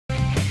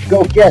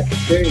go get.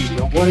 There you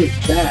go. What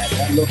is that?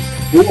 That looks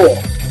cool.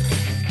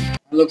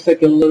 It looks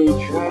like a little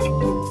trash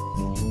can.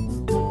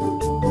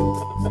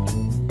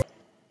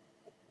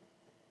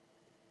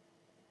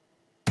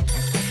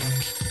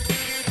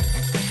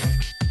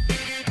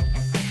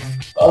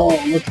 Oh,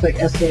 looks like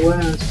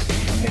SOS.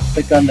 Okay,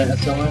 click on the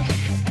SOS.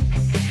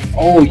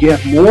 Oh, you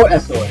have more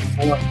SOS.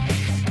 More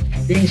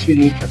things you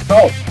need to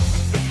help.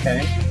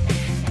 Okay.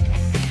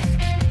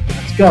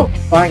 Let's go.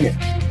 Find it.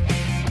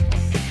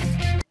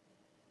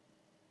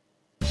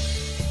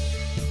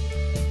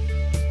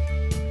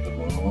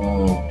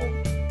 Oh.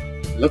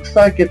 Looks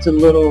like it's a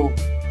little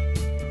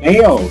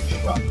mail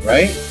truck,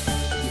 right?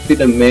 You see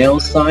the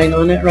mail sign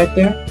on it right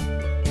there?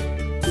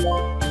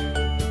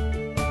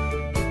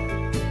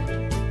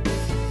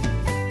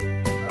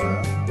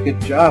 Good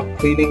job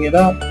cleaning it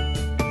up.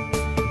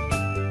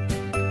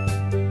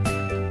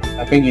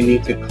 I think you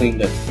need to clean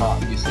the top.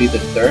 You see the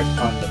dirt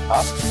on the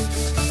top?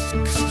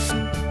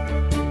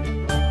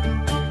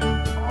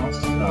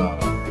 Awesome.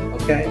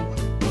 Okay.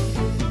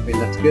 I mean,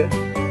 that's good.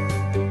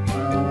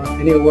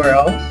 Anywhere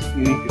else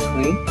you need to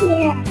clean?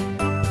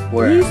 Yeah.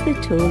 Where? Use the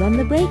tool on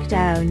the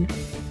breakdown.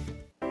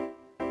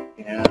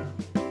 Yeah.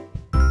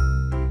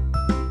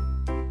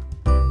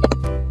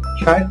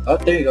 Try. Oh,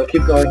 there you go.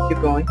 Keep going.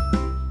 Keep going.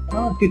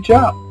 Oh, good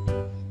job.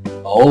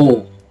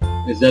 Oh,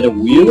 is that a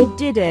wheel? You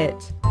did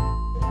it.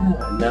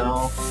 Yeah,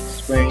 now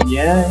spraying,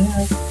 yeah,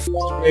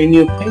 spraying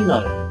new paint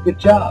on it. Good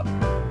job.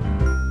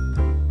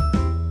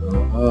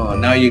 Oh,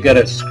 now you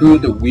gotta screw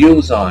the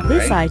wheels on,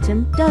 This right?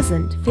 item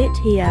doesn't fit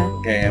here.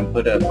 Okay, and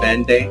put a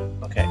band-aid.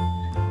 Okay,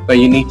 but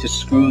you need to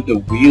screw the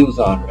wheels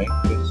on, right?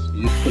 Because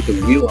you just put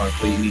the wheel on,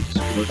 so you need to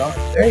screw it on.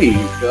 There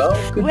you go.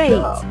 Good Great.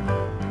 job.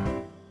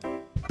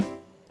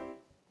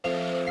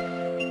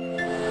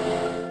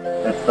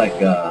 That's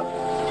like a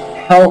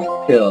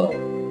health pill.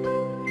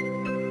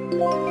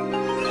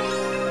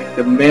 Like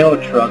the mail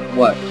truck,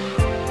 what?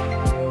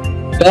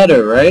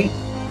 Better, right?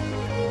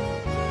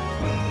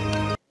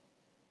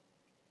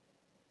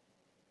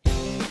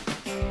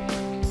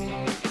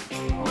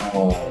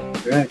 Oh,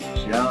 good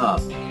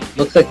job.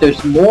 Looks like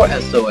there's more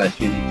SOS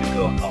you need to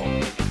go help.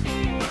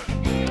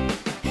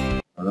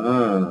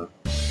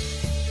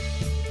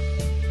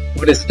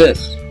 What is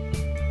this?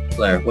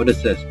 Blaire, what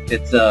is this?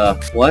 It's a,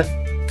 what?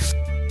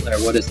 Blaire,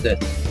 what is this?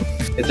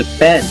 It's a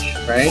bench,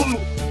 right?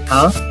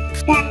 Huh?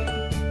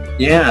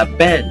 Yeah, a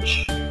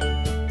bench.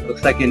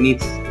 Looks like it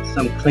needs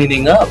some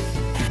cleaning up,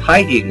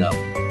 tidying up.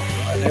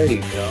 Oh, there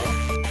you go.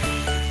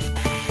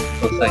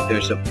 Looks like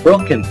there's a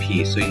broken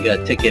piece, so you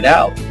gotta take it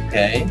out,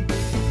 okay?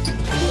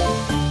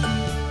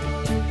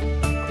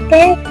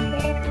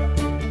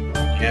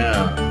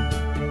 Yeah.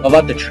 How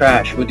about the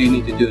trash? What do you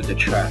need to do with the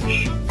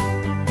trash?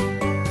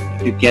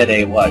 You get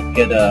a what?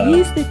 Get a...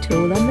 Use the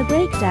tool on the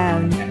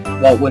breakdown.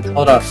 Well, wait,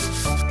 hold on.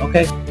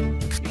 Okay.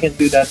 You can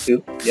do that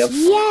too. Yep.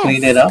 Yes.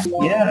 Clean it up.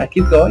 Yeah,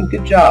 keep going.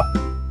 Good job.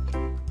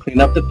 Clean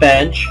up the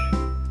bench.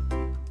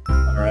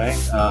 Alright.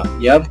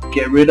 Yep.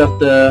 Get rid of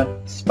the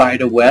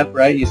spider web,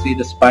 right? You see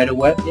the spider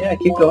web? Yeah,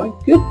 keep going.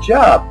 Good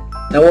job.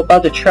 Now what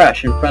about the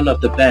trash in front of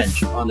the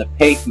bench on the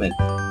pavement?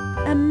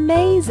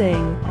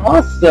 Amazing.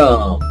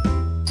 Awesome.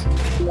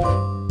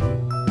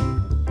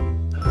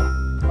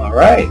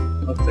 Alright.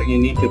 Looks like you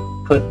need to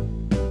put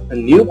a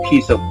new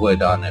piece of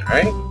wood on it,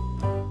 right?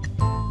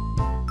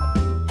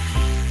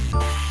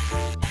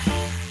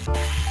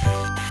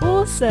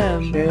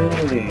 Awesome.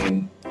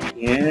 Okay.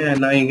 Yeah,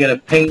 now you gotta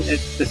paint it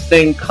the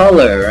same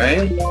color,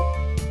 right?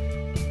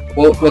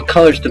 What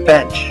color's the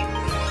bench?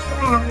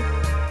 Brown.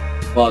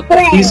 Well,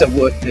 the piece of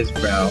wood is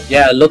brown.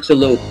 Yeah, it looks a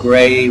little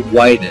gray,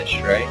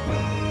 whitish, right?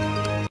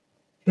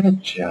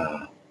 Good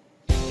job.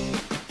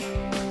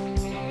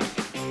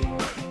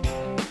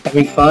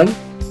 Having fun?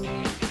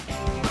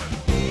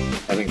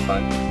 Having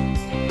fun?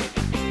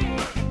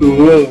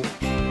 Ooh.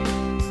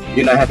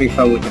 You're not having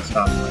fun, we can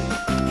stop playing.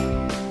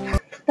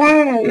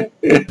 Brown.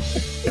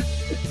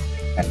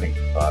 Having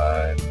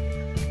fun.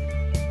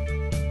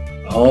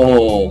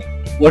 Oh,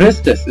 what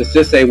is this? Is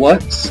this a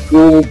what?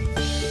 School?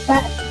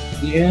 Bus.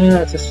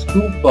 Yeah, it's a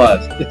school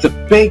bus. It's a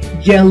big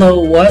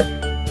yellow what?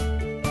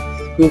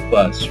 School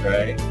bus,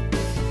 right?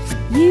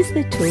 Use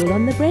the tool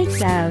on the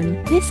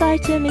breakdown. This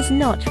item is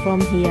not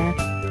from here.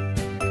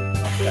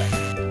 Okay.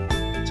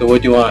 So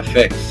what do you want to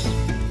fix?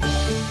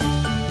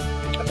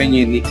 I think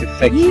you need to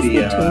fix Use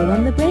the tool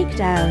on the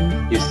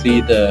breakdown. You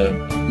see the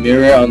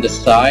mirror on the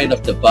side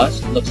of the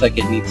bus? Looks like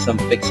it needs some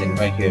fixing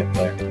right here,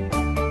 Blaire.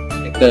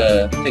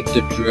 Take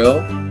the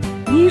drill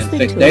Use and the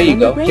fix. tool There you on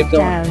go. the Keep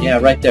going. breakdown. Yeah,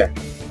 right there.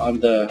 On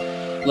the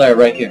Blaire,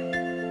 right here.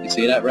 You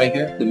see that right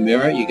here? The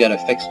mirror. You gotta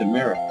fix the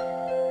mirror.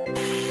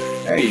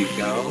 There you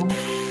go.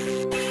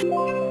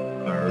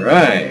 All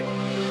right.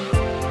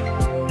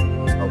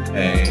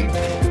 Okay.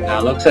 Now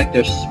it looks like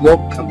there's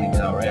smoke coming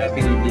out, right? I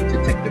think you need to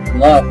take the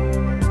glove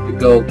to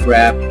go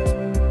grab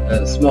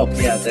the smoke.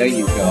 Yeah, there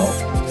you go.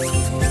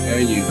 There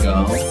you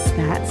go.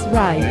 That's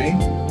right.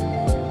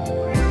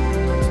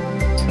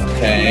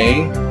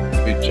 Okay.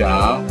 Good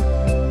job.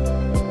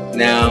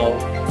 Now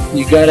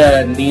you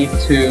gotta need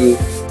to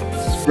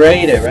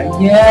sprayed it, right?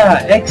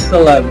 Yeah,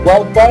 excellent.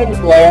 Well done,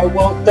 Blaire.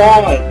 Well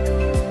done.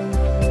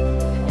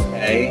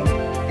 Okay.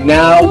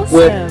 Now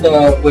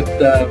Awesome. with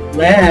the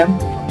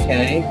lamp.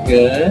 Okay,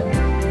 good.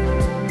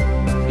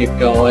 Keep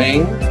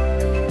going.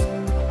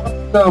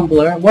 Awesome,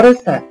 Blaire. What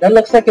is that? That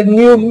looks like a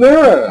new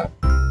mirror.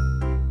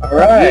 All You're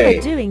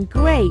right. doing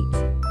great.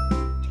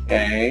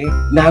 Okay.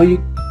 Now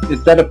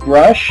is that a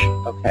brush?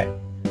 Okay.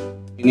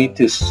 You need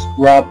to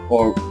scrub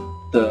or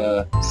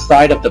the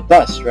side of the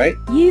bus, right?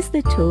 Use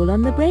the tool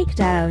on the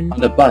breakdown. On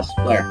the bus,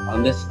 Blaire.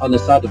 On the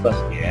side of the bus.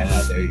 Yeah,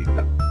 there you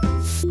go.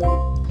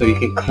 So you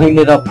can clean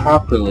it up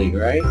properly,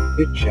 right?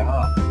 Good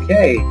job.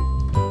 Okay.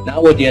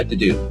 Now what do you have to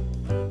do?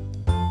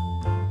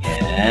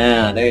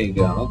 Yeah, there you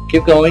go.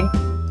 Keep going.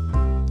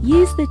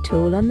 Use the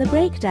tool on the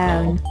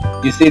breakdown.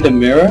 You see the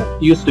mirror?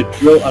 Use the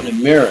drill on the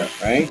mirror,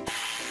 right?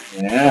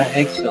 Yeah,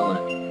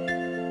 excellent.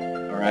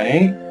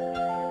 Alright.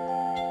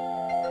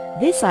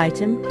 This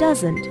item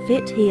doesn't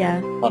fit here.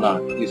 Hold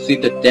on. You see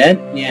the dent?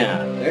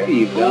 Yeah, there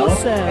you go.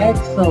 Awesome.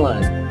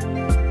 Excellent.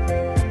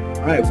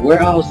 Alright, where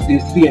else do you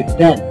see a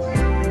dent?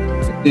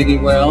 See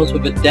anywhere else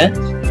with a dent?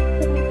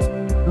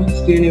 I don't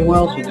see anywhere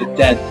else with a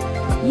dent.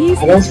 Use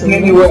I don't the see tool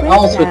on anywhere the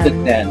else with a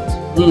breakdown. dent.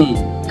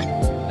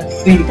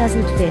 Let's see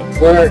Doesn't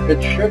fit. where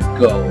it should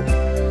go.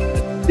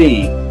 Let's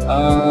see.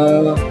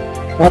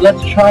 Well,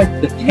 let's try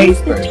the tape Use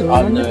the first tool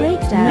on on the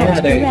breakdown. Yeah,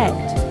 there you go.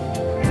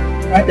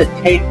 Correct. Try the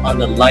tape on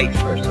the light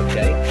first,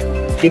 okay?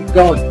 Keep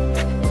going.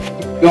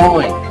 Keep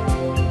going.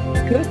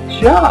 Good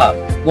job.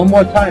 One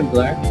more time,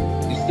 Blaire.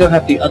 You still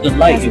have the other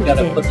light. You Doesn't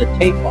gotta fit. put the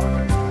tape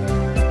on.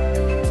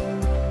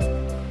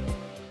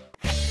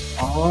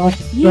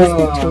 Awesome. Use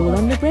the tool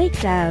on the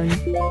breakdown.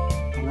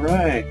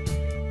 Alright.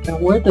 Now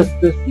where does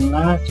this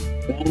last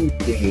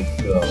band-aid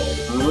go?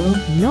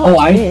 Huh? Not Oh,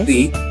 I this.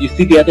 see. You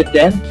see the other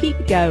dent?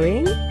 Keep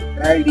going.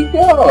 There you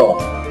go.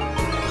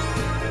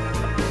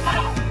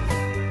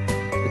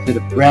 Is it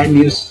a brand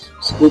new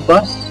school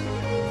bus?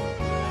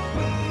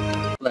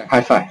 Blaire,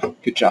 high five.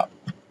 Good job.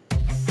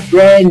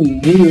 Brand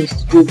new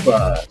school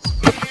bus.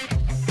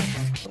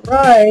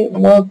 Right,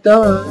 well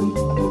done.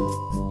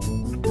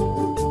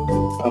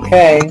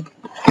 Okay.